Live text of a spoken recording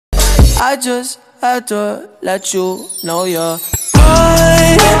I just had to let you know you're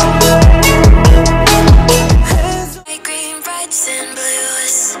mine. Green, reds and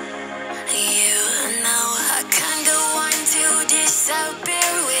blues. You know I can't go on to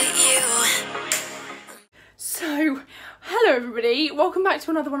disappear with you. So, hello everybody, welcome back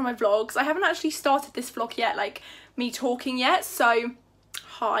to another one of my vlogs. I haven't actually started this vlog yet, like me talking yet, so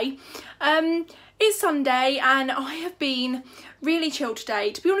hi. It's Sunday and I have been really chilled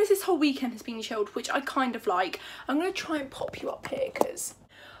today. To be honest, this whole weekend has been chilled, which I kind of like. I'm going to try and pop you up here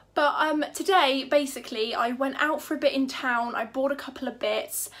but today basically I went out for a bit in town. I bought a couple of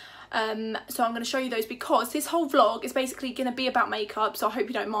bits. So I'm going to show you those because this whole vlog is basically going to be about makeup, so I hope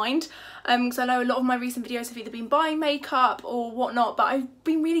you don't mind, because I know a lot of my recent videos have either been buying makeup or whatnot, but I've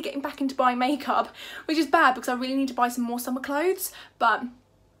been really getting back into buying makeup, which is bad because I really need to buy some more summer clothes, but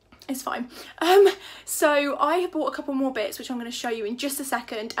it's fine. So I have bought a couple more bits which I'm going to show you in just a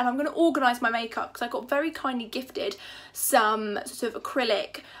second, and I'm going to organise my makeup because I got very kindly gifted some sort of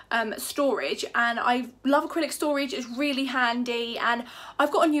acrylic storage, and I love acrylic storage. It's really handy, and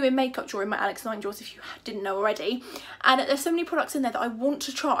I've got a new in makeup drawer in my Alex 9 drawers if you didn't know already, and there's so many products in there that I want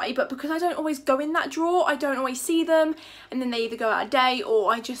to try, but because I don't always go in that drawer, I don't always see them, and then they either go out of date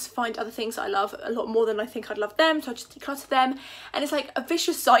or I just find other things that I love a lot more than I think I'd love them, so I just declutter them, and it's like a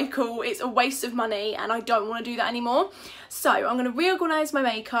vicious cycle. It's a waste of money and I don't want to do that anymore. So I'm going to reorganise my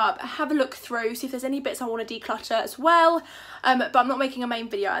makeup, have a look through, see if there's any bits I want to declutter as well, but I'm not making a main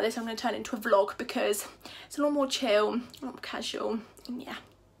video out of this. I'm going to turn it into a vlog because it's a lot more chill, a lot more casual, and yeah.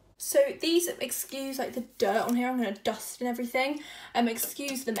 So these, excuse like the dirt on here, I'm going to dust and everything,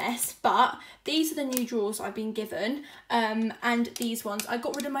 excuse the mess, but these are the new drawers I've been given, and these ones, I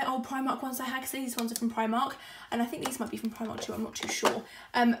got rid of my old Primark ones I had because these ones are from Primark, and I think these might be from Primark too, I'm not too sure,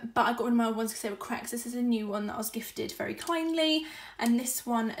 but I got rid of my old ones because they were cracks. This is a new one that I was gifted very kindly, and this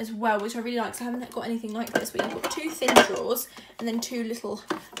one as well, which I really like, so I haven't got anything like this, but you've got two thin drawers, and then two little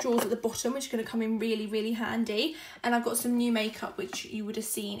drawers at the bottom, which are going to come in really, really handy, and I've got some new makeup, which you would have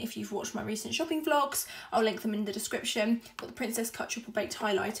seen if you've watched my recent shopping vlogs. I'll link them in the description. Got the Princess Cut Triple Baked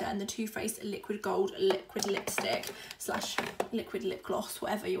Highlighter and the Too Faced Liquid Gold Liquid Lipstick / liquid lip gloss,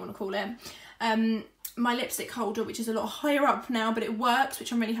 whatever you want to call it. My lipstick holder, which is a lot higher up now, but it works,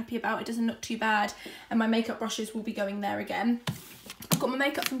 which I'm really happy about. It doesn't look too bad, and my makeup brushes will be going there again. I've got my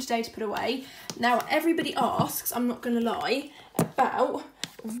makeup from today to put away. Now everybody asks, I'm not gonna lie, about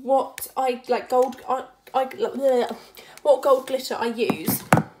what I like what gold glitter I use,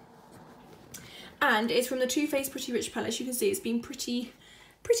 and it's from the Too Faced Pretty Rich palette. As you can see, it's been pretty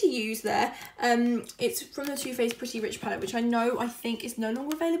used there. It's from the Too Faced Pretty Rich palette, which I think is no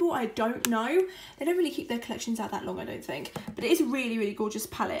longer available. I don't know, they don't really keep their collections out that long, I don't think, but it is a really, really gorgeous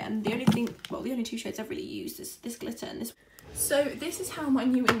palette, and the only thing, well, the only two shades I've really used is this glitter and this. So this is how my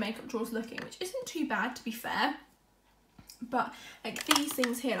new in makeup drawer's looking, which isn't too bad to be fair, but like these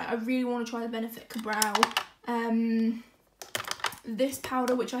things here, like I really want to try the Benefit Brow, this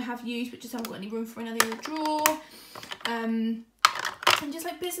powder which I have used, but just haven't got any room for another drawer, and just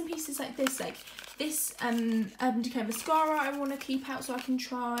like bits and pieces like this Urban Decay mascara I want to keep out so I can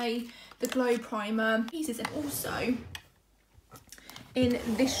try the Glow Primer pieces. And also in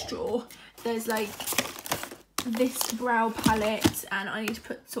this drawer there's like this brow palette, and I need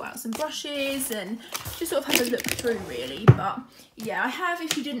to sort out some brushes and just sort of have a look through really. But yeah, I have,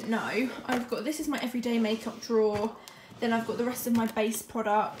 if you didn't know, I've got, this is my everyday makeup drawer, then I've got the rest of my base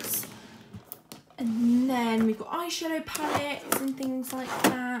products, and then we've got eyeshadow palettes and things like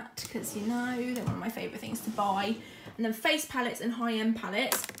that, because you know they're one of my favourite things to buy, and then face palettes and high-end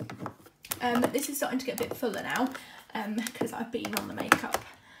palettes. This is starting to get a bit fuller now because I've been on the makeup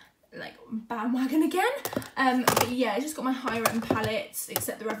like bandwagon again, but yeah, I just got my higher end palettes,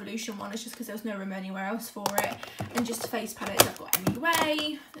 except the Revolution one. It's just because there was no room anywhere else for it. And just face palettes, I've got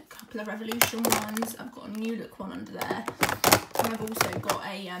MUA, a couple of Revolution ones, I've got a New Look one under there, and I've also got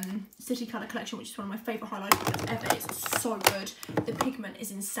a City Colour collection, which is one of my favourite highlighters ever. It's so good, the pigment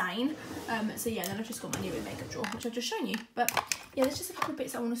is insane. So yeah, then I've just got my new in makeup drawer, which I've just shown you. But yeah, there's just a couple of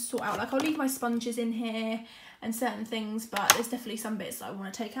bits I want to sort out. Like I'll leave my sponges in here and certain things, but there's definitely some bits that I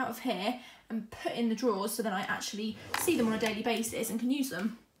want to take out of here and put in the drawers so then I actually see them on a daily basis and can use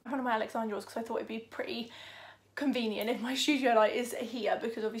them. One of my Alex 9 drawers, because I thought it'd be pretty convenient if my studio light is here,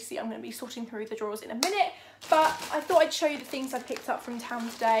 because obviously I'm going to be sorting through the drawers in a minute, but I thought I'd show you the things I picked up from town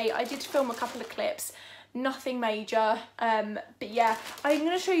today. I did film a couple of clips, nothing major, but yeah, I'm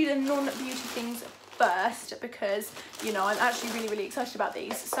going to show you the non-beauty things first because, you know, I'm actually really, really excited about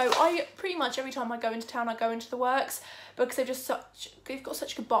these. So I pretty much every time I go into town, I go into the works because they've got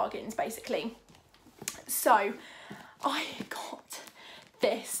such good bargains basically. So I got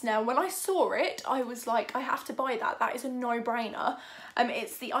this. Now, when I saw it, I was like, I have to buy that. That is a no-brainer.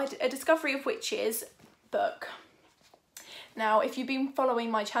 It's the A Discovery of Witches book. Now, if you've been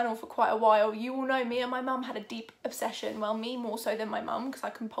following my channel for quite a while, you will know me and my mum had a deep obsession. Well, me more so than my mum, because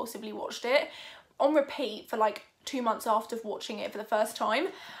I compulsively watched it on repeat for like 2 months after watching it for the first time.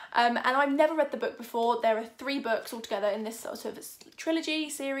 And I've never read the book before. There are 3 books altogether in this sort of trilogy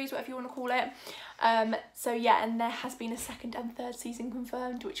series, whatever you want to call it. So yeah, and there has been a 2nd and 3rd season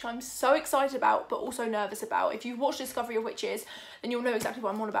confirmed, which I'm so excited about, but also nervous about. If you've watched Discovery of Witches, then you'll know exactly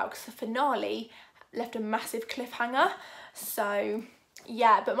what I'm on about, because the finale left a massive cliffhanger. So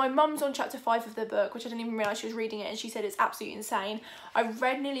yeah, but my mum's on chapter 5 of the book, which I didn't even realise she was reading it, and she said it's absolutely insane. I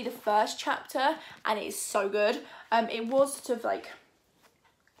read nearly the 1st chapter and it is so good. It was sort of like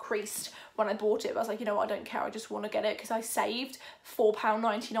creased when I bought it, but I was like, you know what, I don't care, I just want to get it, because I saved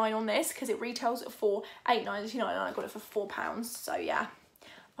 £4.99 on this, because it retails for £8.99 and I got it for £4. So yeah,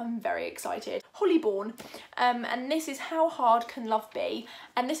 I'm very excited. Hollyborn, and this is How Hard Can Love Be,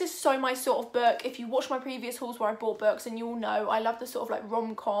 and this is so my sort of book. If you watch my previous hauls where I bought books, and you'll know I love the sort of like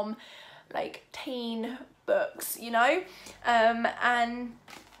rom-com, like teen books, you know, and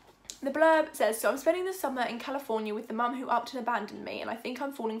the blurb says, so I'm spending the summer in California with the mum who upped and abandoned me, and I think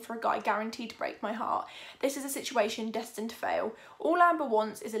I'm falling for a guy guaranteed to break my heart. This is a situation destined to fail. All Amber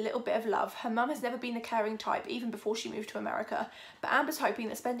wants is a little bit of love. Her mum has never been the caring type, even before she moved to America, but Amber's hoping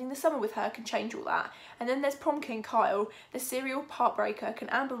that spending the summer with her can change all that. And then there's prom king Kyle, the serial heartbreaker. Can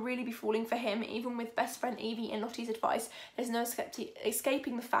Amber really be falling for him, even with best friend Evie and Lottie's advice? There's no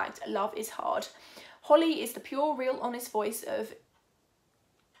escaping the fact love is hard. Holly is the pure, real, honest voice of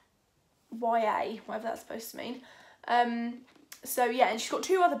YA, whatever that's supposed to mean. So yeah, and she's got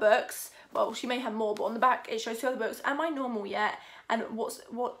 2 other books. Well, she may have more, but on the back it shows 2 other books. Am I Normal Yet? And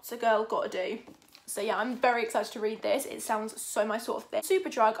What's a Girl Gotta Do? So yeah, I'm very excited to read this. It sounds so my sort of thing.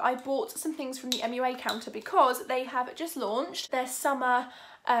 Superdrug, I bought some things from the MUA counter because they have just launched their summer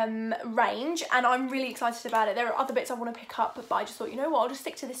range, and I'm really excited about it. There are other bits I want to pick up, but I just thought, you know what, I'll just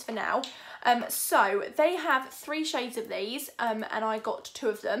stick to this for now. So they have 3 shades of these, and I got 2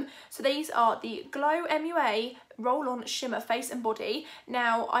 of them. So these are the Glow MUA Roll-On Shimmer Face and Body.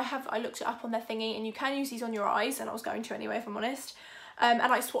 Now I looked it up on their thingy, and you can use these on your eyes, and I was going to anyway, if I'm honest. And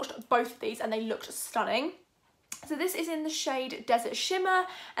I swatched both of these and they looked stunning. So this is in the shade Desert Shimmer,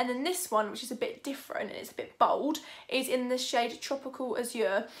 and then this one, which is a bit different and it's a bit bold, is in the shade Tropical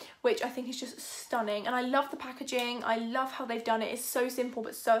Azure, which I think is just stunning. And I love the packaging, I love how they've done it. It's so simple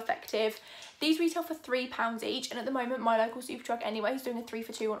but so effective. These retail for £3 each, and at the moment my local Superdrug anyway is doing a 3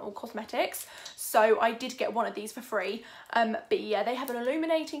 for 2 on all cosmetics, so I did get one of these for free. But yeah, they have an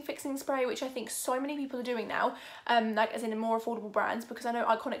illuminating fixing spray, which I think so many people are doing now, like as in more affordable brands, because I know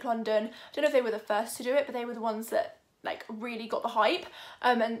Iconic London, I don't know if they were the first to do it, but they were the ones that like really got the hype,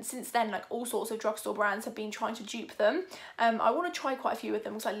 and since then like all sorts of drugstore brands have been trying to dupe them. I want to try quite a few of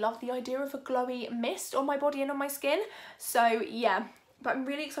them because I love the idea of a glowy mist on my body and on my skin. So yeah, but I'm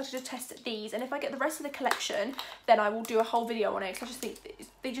really excited to test these, and if I get the rest of the collection then I will do a whole video on it, because I just think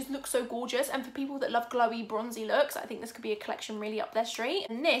they just look so gorgeous, and for people that love glowy bronzy looks, I think this could be a collection really up their street.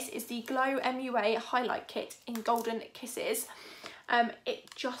 And this is the Glow MUA Highlight Kit in Golden Kisses. It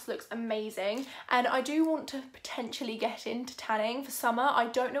just looks amazing, and I do want to potentially get into tanning for summer. I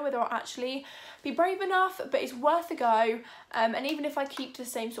don't know whether I'll actually be brave enough, but it's worth a go. And even if I keep to the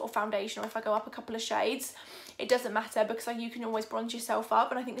same sort of foundation, or if I go up a couple of shades, it doesn't matter, because you can always bronze yourself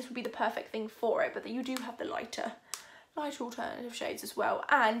up, and I think this would be the perfect thing for it. But you do have the lighter alternative shades as well,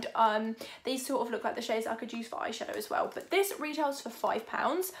 and these sort of look like the shades I could use for eyeshadow as well. But this retails for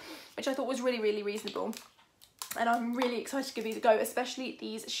 £5, which I thought was really, really reasonable. And I'm really excited to give these a go, especially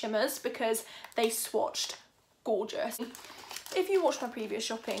these shimmers, because they swatched gorgeous. If you watched my previous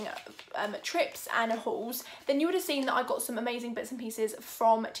shopping trips and hauls, then you would have seen that I got some amazing bits and pieces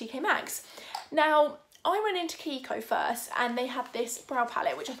from TK Maxx. Now, I went into Kiko first, and they had this brow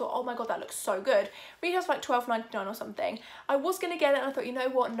palette, which I thought, oh my god, that looks so good. Retails for like £12.99 or something. I was going to get it, and I thought, you know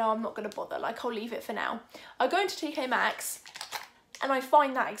what, no, I'm not going to bother, like I'll leave it for now. I go into TK Maxx, and I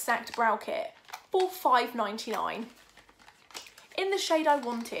find that exact brow kit for £5.99 in the shade I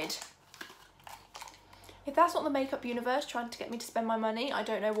wanted. If that's not the makeup universe trying to get me to spend my money, I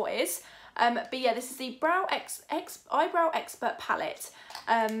don't know what is. But yeah, this is the Eyebrow Expert palette,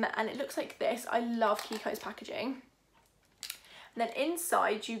 and it looks like this. I love Kiko's packaging. And then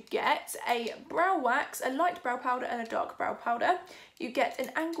inside you get a brow wax, a light brow powder and a dark brow powder. You get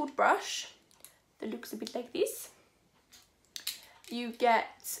an angled brush that looks a bit like this. You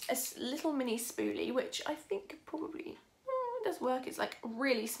get a little mini spoolie, which I think probably, it does work. It's like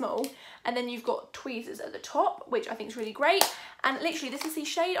really small, and then you've got tweezers at the top, which I think is really great. And literally this is the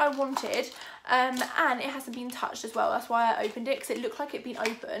shade I wanted, and it hasn't been touched as well. That's why I opened it, because it looked like it'd been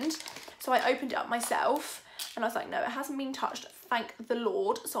opened. So I opened it up myself and I was like, no, it hasn't been touched, thank the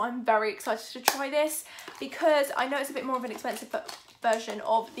Lord. So I'm very excited to try this, because I know it's a bit more of an expensive version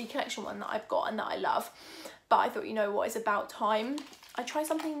of the collection one that I've got and that I love, but I thought, you know what, it's about time I try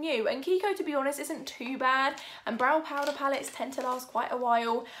something new. And Kiko, to be honest, isn't too bad, and brow powder palettes tend to last quite a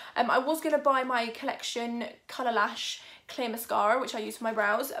while. I was going to buy my collection Colour Lash clear mascara, which I use for my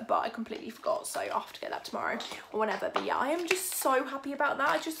brows, but I completely forgot, so I'll have to get that tomorrow or whenever. But yeah, I am just so happy about that.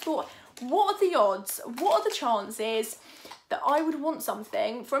 I just thought, what are the odds, what are the chances that I would want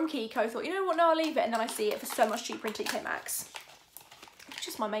something from Kiko? I thought, you know what, no, I'll leave it, and then I see it for so much cheaper in TK Maxx. It's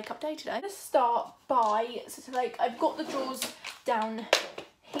just my makeup day today. I'm gonna start by, so like, I've got the drawers down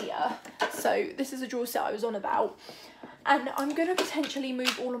here, so this is a drawer set I was on about, and I'm gonna potentially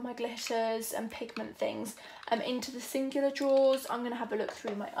move all of my glitters and pigment things into the singular drawers. I'm gonna have a look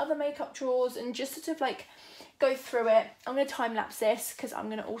through my other makeup drawers and just sort of like go through it. I'm gonna time lapse this because I'm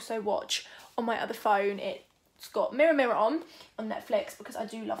gonna also watch on my other phone. It's got Mirror Mirror on Netflix, because I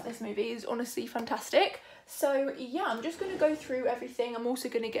do love this movie. It's honestly fantastic. So yeah, I'm just going to go through everything. I'm also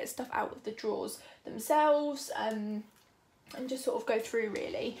going to get stuff out of the drawers themselves, and just sort of go through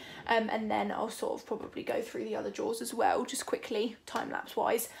really, and then I'll sort of probably go through the other drawers as well, just quickly, time-lapse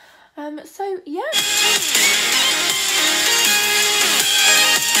wise. So yeah.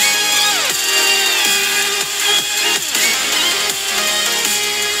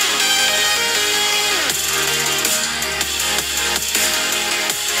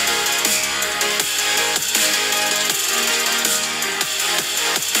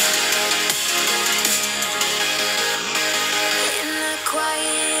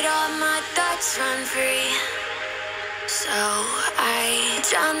 Run free, so I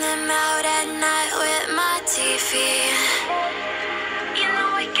drown them out at night with my TV. You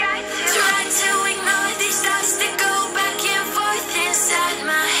know I got to try to ignore these thoughts that go back and forth inside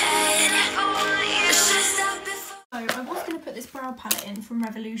my head. So I was going to put this brow palette in from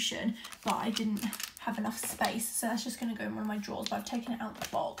Revolution, but I didn't have enough space, so that's just going to go in one of my drawers, but I've taken it out of the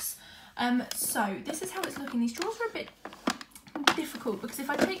box. So this is how it's looking. These drawers are a bit difficult, because if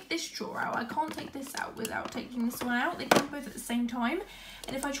I take this drawer out, I can't take this out without taking this one out. They come both at the same time,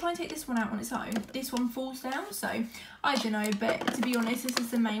 and if I try and take this one out on its own, this one falls down. So I don't know, but to be honest, this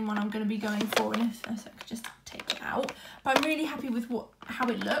is the main one I'm going to be going for, and if I could just take it out. But I'm really happy with how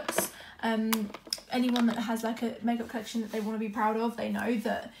it looks. Anyone that has like a makeup collection that they want to be proud of, they know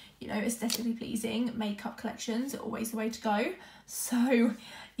that, you know, aesthetically pleasing makeup collections are always the way to go. So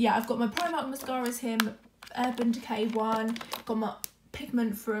yeah, I've got my Primark mascaras here, Urban Decay one, got my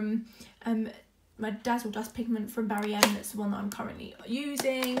pigment from my Dazzle Dust pigment from Barry M, that's the one that I'm currently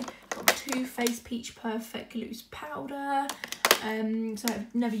using. Got my Too Faced Peach Perfect loose powder, so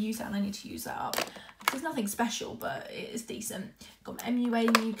I've never used that and I need to use that up. There's nothing special, but it is decent. Got my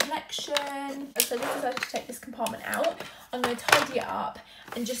MUA new collection. So this is how to take this compartment out. I'm going to tidy it up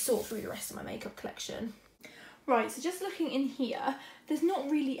and just sort through the rest of my makeup collection. Right, so just looking in here, there's not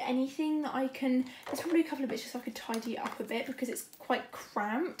really anything that I can, there's probably a couple of bits just so I could tidy it up a bit, because it's quite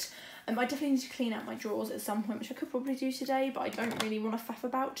cramped. I definitely need to clean out my drawers at some point, which I could probably do today, but I don't really want to faff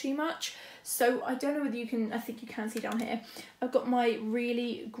about too much. So I don't know whether you can, I think you can see down here, I've got my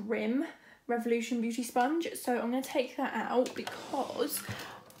really grim Revolution Beauty Sponge, so I'm going to take that out because,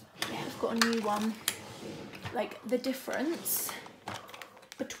 yeah, I've got a new one. Like, the difference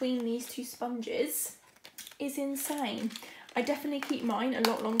between these two sponges is insane. I definitely keep mine a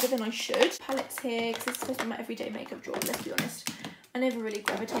lot longer than I should. Palettes here, because it's supposed to be my everyday makeup drawer, let's be honest. I never really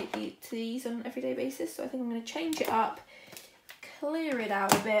gravitate to these on an everyday basis, so I think I'm going to change it up, clear it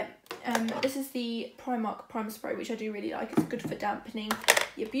out a bit. This is the Primark Primer Spray, which I do really like. It's good for dampening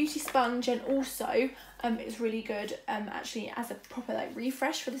your beauty sponge, and also it's really good actually as a proper like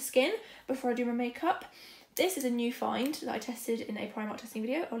refresh for the skin before I do my makeup. This is a new find that I tested in a Primark testing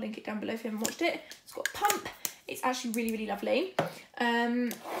video. I'll link it down below if you haven't watched it. It's got a pump. It's actually really, really lovely. Got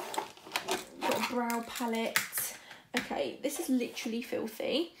a brow palette. Okay, this is literally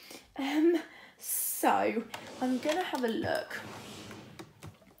filthy. So I'm gonna have a look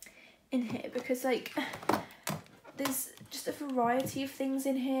in here, because like there's just a variety of things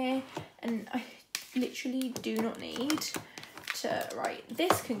in here, and I literally do not need to, right,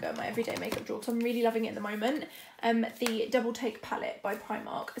 this can go in my everyday makeup drawer because I'm really loving it at the moment. The Double Take palette by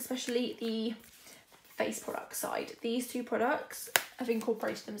Primark, especially the face product side. These two products have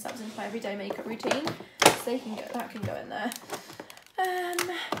incorporated themselves into my everyday makeup routine, so they can go, that can go in there.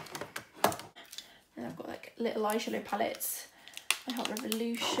 And I've got like little eyeshadow palettes I have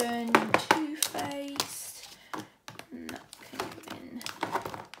Revolution, Too Faced, and that can go in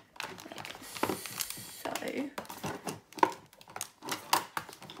like so.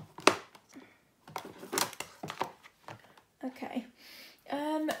 Okay,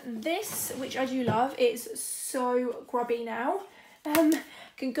 this, which I do love, it's so grubby now.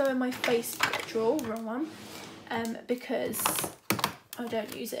 Can go in my face drawer, wrong one, because I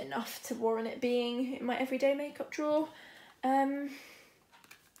don't use it enough to warrant it being in my everyday makeup drawer.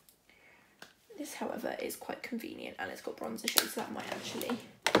 This, however, is quite convenient, and it's got bronzer shades, so that might actually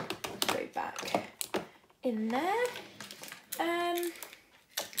go back in there.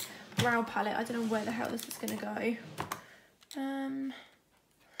 Brow palette, I don't know where the hell this is going to go.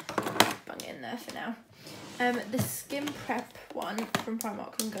 Bung it in there for now. The Skin Prep one from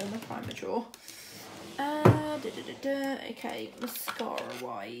Primark can go in my primer drawer. Okay, mascara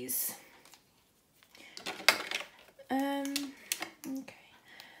wise. Okay.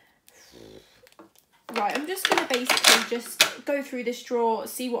 Right, I'm just going to basically just go through this drawer,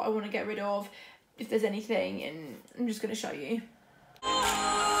 see what I want to get rid of, if there's anything, and I'm just going to show you.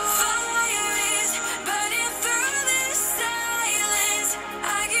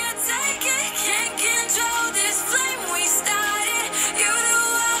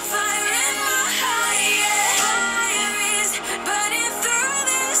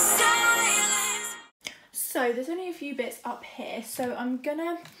 So there's only a few bits up here, so I'm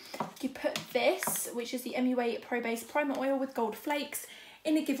gonna put this, which is the MUA Pro Base Primer Oil with Gold Flakes,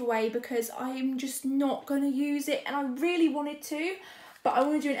 in a giveaway because I'm just not gonna use it, and I really wanted to, but I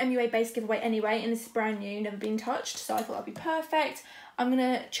want to do an MUA base giveaway anyway, and this is brand new, never been touched, so I thought that'd be perfect. I'm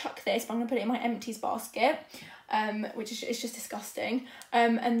gonna chuck this, but I'm gonna put it in my empties basket, which is it's just disgusting.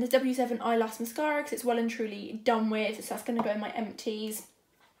 And the W7 Eyelash Mascara, because it's well and truly done with, so that's gonna go in my empties.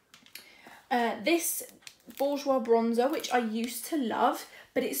 This Bourjois bronzer, which I used to love,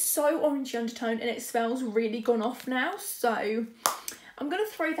 but it's so orangey undertone and it smells really gone off now, so I'm gonna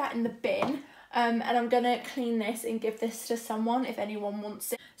throw that in the bin, and I'm gonna clean this and give this to someone if anyone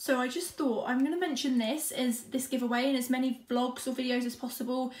wants it. So I just thought I'm gonna mention this as this giveaway in as many vlogs or videos as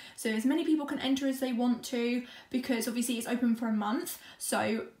possible, so as many people can enter as they want to, because obviously it's open for a month,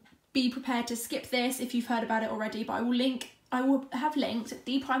 so be prepared to skip this if you've heard about it already, but I will have linked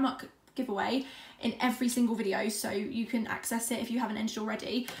the Primark giveaway in every single video, so you can access it if you haven't entered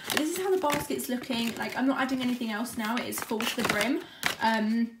already. This is how the basket's looking. Like, I'm not adding anything else now, it is full to the brim.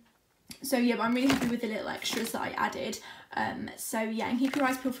 So yeah, but I'm really happy with the little extras that I added. So yeah, and keep your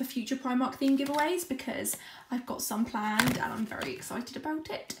eyes peeled for future Primark theme giveaways, because I've got some planned and I'm very excited about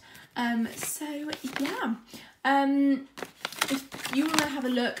it. So yeah, if you want to have a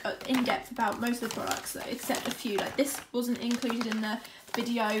look in depth about most of the products, except a few, like this wasn't included in the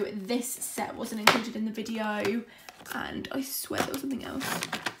video, this set wasn't included in the video, and I swear there was something else.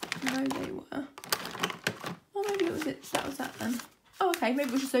 No, they were. Oh, maybe it was it. That was that then. Oh, okay, maybe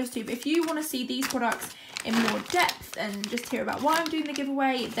it was just those two. But if you want to see these products in more depth and just hear about why I'm doing the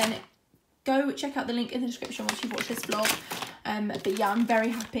giveaway, then go check out the link in the description once you've watched this vlog. But yeah, I'm very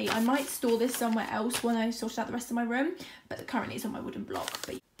happy. I might store this somewhere else when I sort out the rest of my room, but currently it's on my wooden block.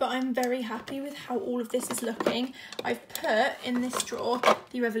 But I'm very happy with how all of this is looking. I've put in this drawer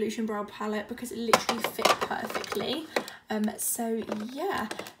the Revolution Brow Palette because it literally fit perfectly. So yeah,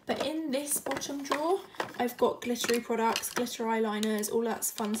 but in this bottom drawer, I've got glittery products, glitter eyeliners, all that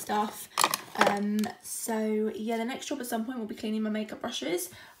fun stuff. So yeah, the next job at some point will be cleaning my makeup brushes.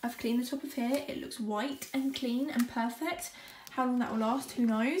 I've cleaned the top of here. It looks white and clean and perfect. How long that will last, who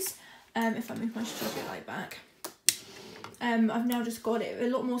knows? If I move my studio light back. I've now just got it a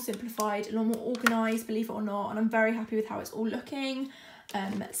lot more simplified, a lot more organised, believe it or not, and I'm very happy with how it's all looking.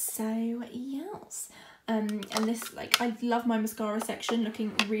 So yes. And this, like, I love my mascara section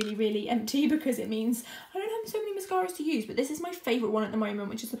looking really, really empty because it means I don't have so many mascaras to use, but this is my favourite one at the moment,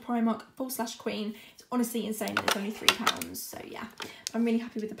 which is the Primark Full Queen. It's honestly insane and it's only £3, so yeah. I'm really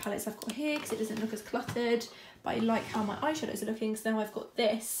happy with the palettes I've got here because it doesn't look as cluttered, but I like how my eyeshadows are looking, so now I've got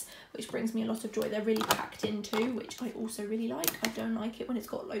this, which brings me a lot of joy. They're really packed into, which I also really like. I don't like it when it's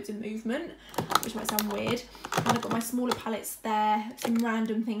got loads of movement, which might sound weird. And I've got my smaller palettes there, some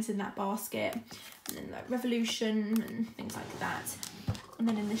random things in that basket, and then like Revolution and things like that. And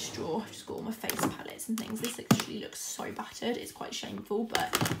then in this drawer, I've just got all my face palettes and things. This actually looks so battered, it's quite shameful,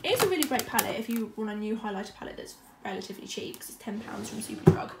 but it is a really great palette if you want a new highlighter palette that's relatively cheap, because it's £10 from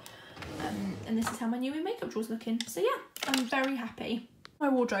Superdrug. And this is how my new makeup drawer's looking. So yeah, I'm very happy. My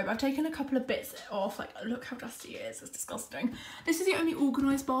wardrobe, I've taken a couple of bits off, like look how dusty it is, it's disgusting. This is the only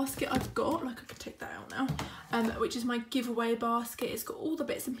organised basket I've got, like I could take that out now, which is my giveaway basket. It's got all the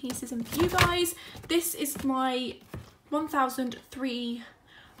bits and pieces, and for you guys, this is my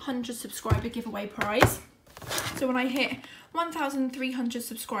 1,300 subscriber giveaway prize. So when I hit 1,300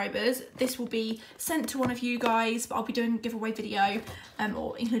 subscribers, this will be sent to one of you guys, but I'll be doing a giveaway video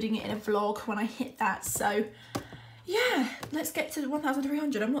or including it in a vlog when I hit that. So yeah, let's get to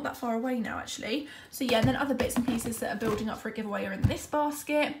 1,300. I'm not that far away now actually. So yeah, and then other bits and pieces that are building up for a giveaway are in this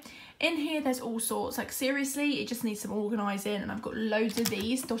basket. In here there's all sorts, like seriously, it just needs some organising, and I've got loads of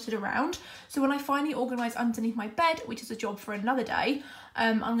these dotted around. So when I finally organise underneath my bed, which is a job for another day,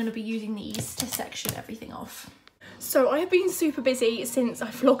 I'm going to be using these to section everything off. So I have been super busy since I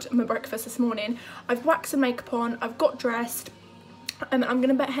vlogged my breakfast this morning. I've waxed some makeup on, I've got dressed, and I'm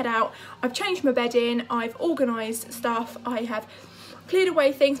going to head out. I've changed my bedding, I've organised stuff, I have cleared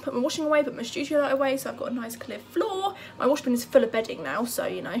away things, put my washing away, put my studio light away, so I've got a nice clear floor. My wash bin is full of bedding now, so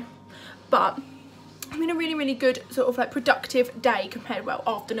you know. But I'm in a really good sort of like productive day compared, well,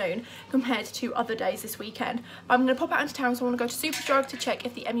 afternoon compared to other days this weekend. I'm going to pop out into town, so I want to go to Superdrug to check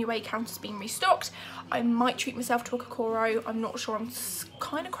if the MUA counter's been restocked. I might treat myself to a xoxo, I'm not sure, I'm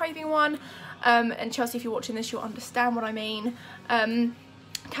kind of craving one. And Chelsea, if you're watching this, you'll understand what I mean.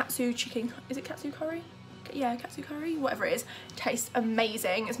 Katsu chicken, is it katsu curry? Yeah, katsu curry, whatever it is, tastes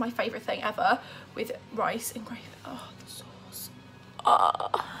amazing. It's my favourite thing ever, with rice and gravy. Oh, the sauce.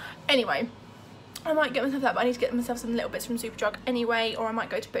 Anyway, I might get myself that, but I need to get myself some little bits from Superdrug anyway, or I might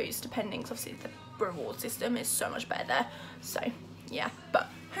go to Boots, depending, because obviously the reward system is so much better there. So yeah, but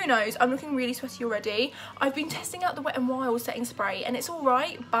who knows, I'm looking really sweaty already. I've been testing out the Wet n Wild setting spray, and it's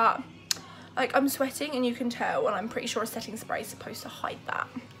alright, but like I'm sweating and you can tell, and I'm pretty sure a setting spray is supposed to hide that.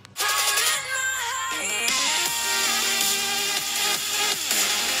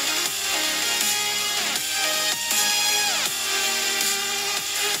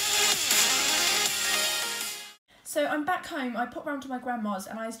 So I'm back home. I popped round to my grandma's,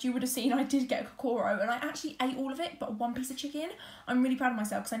 and as you would have seen, I did get a xoxo, and I actually ate all of it but one piece of chicken. I'm really proud of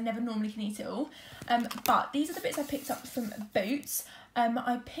myself because I never normally can eat it all. But these are the bits I picked up from Boots.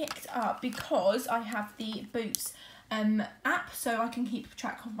 I picked up because I have the Boots app, so I can keep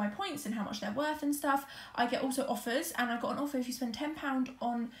track of my points and how much they're worth and stuff. I get also offers, and I got an offer if you spend £10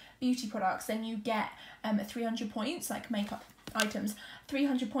 on beauty products, then you get 300 points, like makeup items,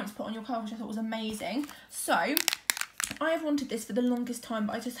 300 points put on your card, which I thought was amazing. So I have wanted this for the longest time,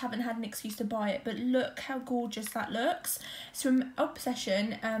 but I just haven't had an excuse to buy it. But look how gorgeous that looks. It's from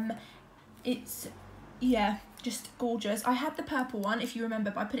Obsession. It's, yeah, just gorgeous. I had the purple one, if you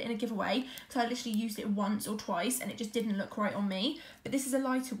remember, but I put it in a giveaway because I literally used it once or twice and it just didn't look right on me. But this is a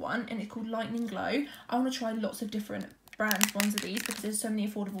lighter one, and it's called Lightning Glow. I want to try lots of different brands ones of these because there's so many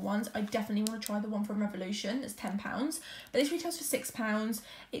affordable ones. I definitely want to try the one from Revolution that's £10, but this retails for £6.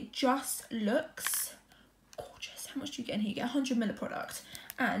 It just looks gorgeous. How much do you get in here? You get 100ml product,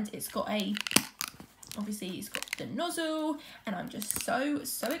 and it's got a, obviously it's got the nozzle, and I'm just so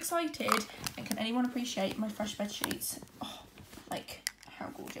excited. And can anyone appreciate my fresh bed sheets? Oh, like how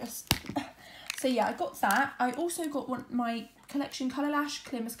gorgeous. So yeah, I got that. I also got my Collection Colour Lash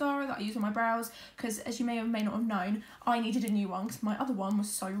Clear Mascara that I use on my brows, because as you may or may not have known, I needed a new one because my other one was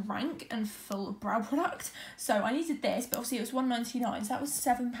so rank and full of brow product. So I needed this, but obviously it was £1.99, so that was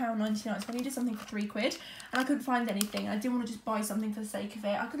 £7.99, so I needed something for £3, and I couldn't find anything. I didn't want to just buy something for the sake of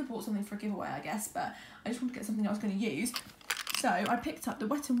it. I could have bought something for a giveaway, I guess, but I just wanted to get something I was going to use. So I picked up the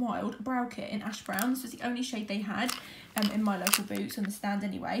Wet n Wild Brow Kit in Ash Brown. This was the only shade they had in my local Boots on the stand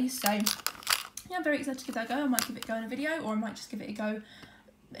anyway, so yeah, I'm very excited to give that a go. I might give it a go in a video, or I might just give it a go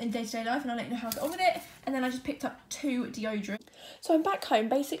in day-to-day life, and I'll let you know how I get on with it. And then I just picked up 2 deodorants. So I'm back home.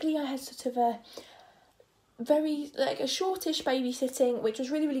 Basically, I had sort of a very, like, a shortish babysitting, which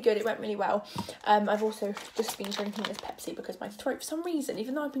was really good. It went really well. I've also just been drinking this Pepsi because my throat, for some reason,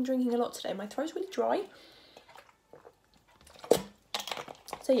 even though I've been drinking a lot today, my throat's really dry.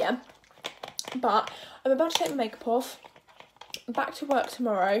 So yeah, but I'm about to take my makeup off. Back to work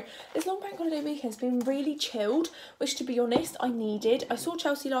tomorrow. This long bank holiday weekend's been really chilled, which, to be honest, I needed. I saw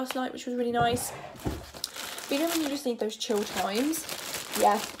Chelsea last night, which was really nice. But you know when you just need those chill times?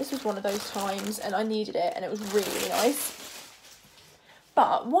 Yeah, this was one of those times, and I needed it, and it was really nice.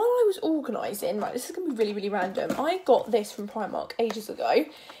 But while I was organising, right, this is going to be really random. I got this from Primark ages ago.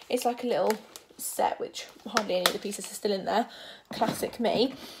 It's like a little set, which hardly any of the pieces are still in there. Classic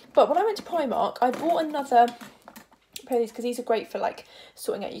me. But when I went to Primark, I bought another pair of these because these are great for like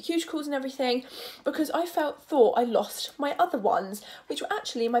sorting out your cuticles and everything, because I thought I lost my other ones, which were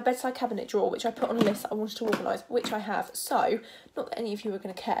actually in my bedside cabinet drawer, which I put on a list that I wanted to organise, which I have. So not that any of you are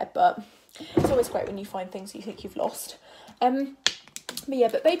going to care, but it's always great when you find things you think you've lost. But yeah,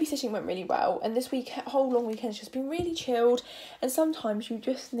 but babysitting went really well, and this whole long weekend's just been really chilled, and sometimes you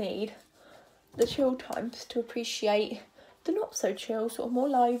just need the chill times to appreciate the not so chill, sort of more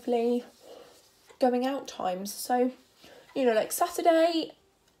lively going out times. So, you know, like Saturday,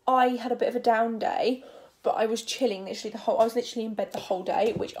 I had a bit of a down day, but I was chilling literally I was literally in bed the whole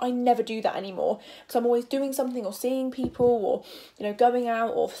day, which I never do that anymore, because I'm always doing something or seeing people, or, you know, going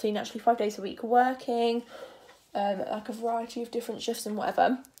out, or seeing actually 5 days a week working, like a variety of different shifts and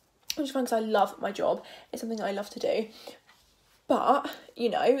whatever, which is fun because I love my job. It's something I love to do. But, you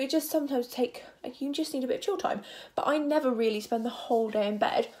know, it just sometimes you just need a bit of chill time. But I never really spend the whole day in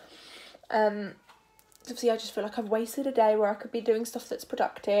bed. Obviously, I just feel like I've wasted a day where I could be doing stuff that's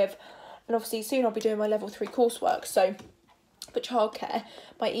productive. And obviously, soon I'll be doing my level 3 coursework. So, for childcare,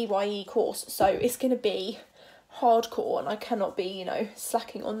 my EYE course. So, it's going to be hardcore, and I cannot be, you know,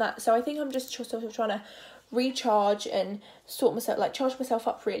 slacking on that. So, I think I'm just sort of trying to recharge and charge myself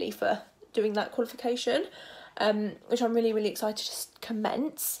up really for doing that qualification. Which I'm really, really excited to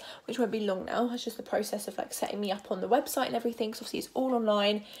commence, which won't be long now. It's just the process of like setting me up on the website and everything, because obviously it's all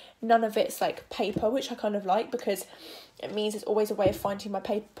online. None of it's like paper, which I kind of like, because it means there's always a way of finding my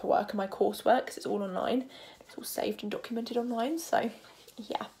paperwork and my coursework, because it's all online. It's all saved and documented online. So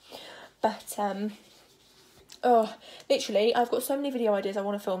yeah, but literally I've got so many video ideas I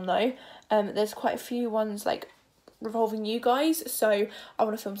want to film though. There's quite a few ones like revolving you guys, so I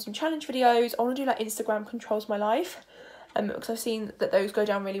want to film some challenge videos. I want to do like Instagram controls my life, because I've seen that those go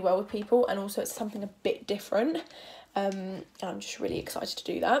down really well with people, and also it's something a bit different, and I'm just really excited to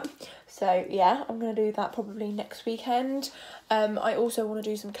do that. So yeah, I'm going to do that probably next weekend. I also want to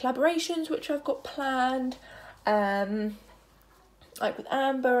do some collaborations which I've got planned, like with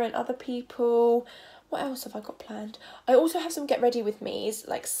Amber and other people. What else have I got planned? I also have some get ready with me's,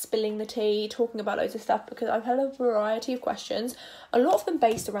 like spilling the tea, talking about loads of stuff, because I've had a variety of questions, a lot of them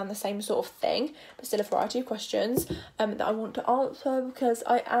based around the same sort of thing, but still a variety of questions that I want to answer, because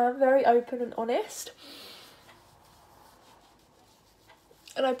I am very open and honest.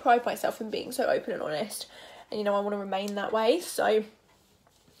 And I pride myself in being so open and honest, and you know, I want to remain that way. So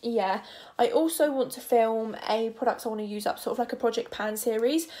yeah, I also want to film a products I want to use up, sort of like a Project Pan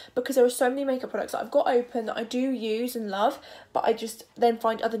series, because there are so many makeup products that I've got open that I do use and love, but I just then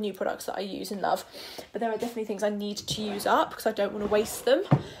find other new products that I use and love. But there are definitely things I need to use up, because I don't want to waste them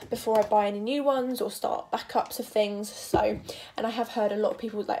before I buy any new ones or start backups of things. So, and I have heard a lot of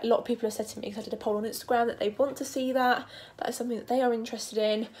people have said to me, because I did a poll on Instagram, that they want to see that. That is something that they are interested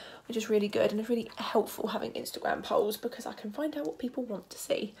in, which is really good, and it's really helpful having Instagram polls, because I can find out what people want to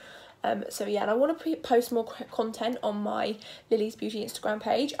see. So yeah, and I want to post more content on my Lily's Beauty Instagram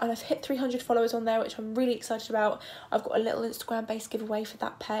page, and I've hit 300 followers on there, which I'm really excited about. I've got a little Instagram based giveaway for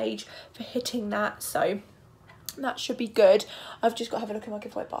that page, for hitting that, so that should be good. I've just got to have a look at my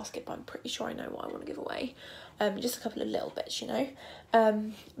giveaway basket, but I'm pretty sure I know what I want to give away. Just a couple of little bits, you know.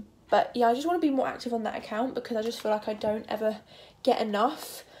 But yeah, I just want to be more active on that account, because I just feel like I don't ever get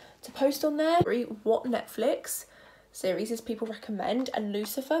enough to post on there. What Netflix series people recommend, and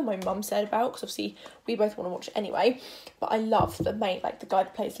Lucifer my mum said about, because obviously we both want to watch it anyway, but I love the guy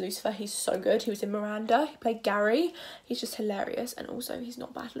that plays Lucifer. He's so good. He was in Miranda, he played Gary. He's just hilarious, and also he's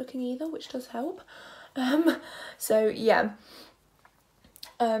not bad looking either, which does help. So yeah,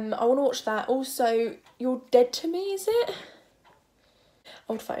 I want to watch that. Also, You're Dead to Me, is it?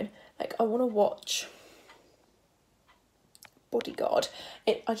 Old phone. Like, I want to watch Bodyguard.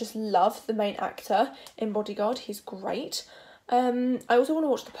 I just love the main actor in Bodyguard. He's great. I also want to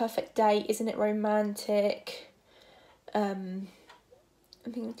watch The Perfect Day, Isn't It Romantic? And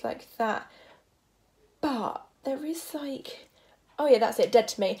things like that. But there is like, oh yeah, that's it, Dead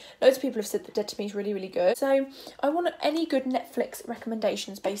to Me. Loads of people have said that Dead to Me is really, really good. So I want any good Netflix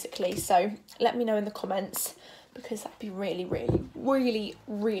recommendations basically. So let me know in the comments, because that'd be really, really, really,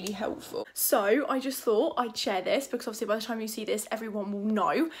 really helpful. So I just thought I'd share this, because obviously by the time you see this, everyone will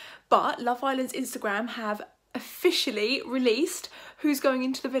know. But Love Island's Instagram have officially released who's going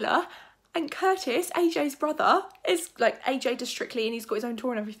into the villa. And Curtis, AJ's brother, is like, AJ does Strictly and he's got his own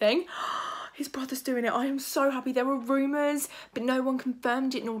tour and everything. His brother's doing it. I am so happy. There were rumours, but no one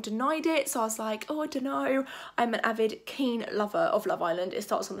confirmed it nor denied it. So I was like, oh, I don't know. I'm an avid, keen lover of Love Island. It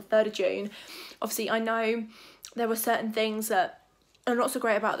starts on the 3rd of June. Obviously, I know there were certain things that are not so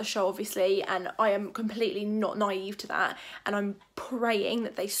great about the show, obviously, and I am completely not naive to that. And I'm praying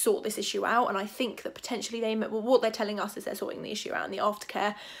that they sort this issue out. And I think that potentially what they're telling us is they're sorting the issue out, and the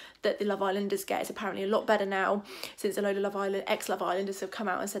aftercare that the Love Islanders get is apparently a lot better now, since a load of ex-Love Islanders have come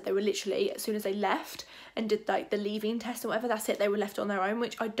out and said they were literally, as soon as they left and did like the leaving test or whatever, that's it, they were left on their own,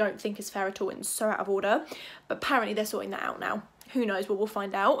 which I don't think is fair at all and so out of order. But apparently they're sorting that out now. Who knows? Well, we'll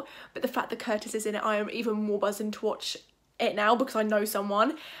find out. But the fact that Curtis is in it, I am even more buzzing to watch it now because I know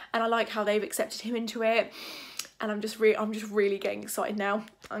someone and I like how they've accepted him into it, and I'm just really getting excited now,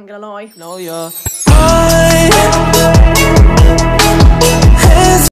 I'm gonna lie. Know you're mine.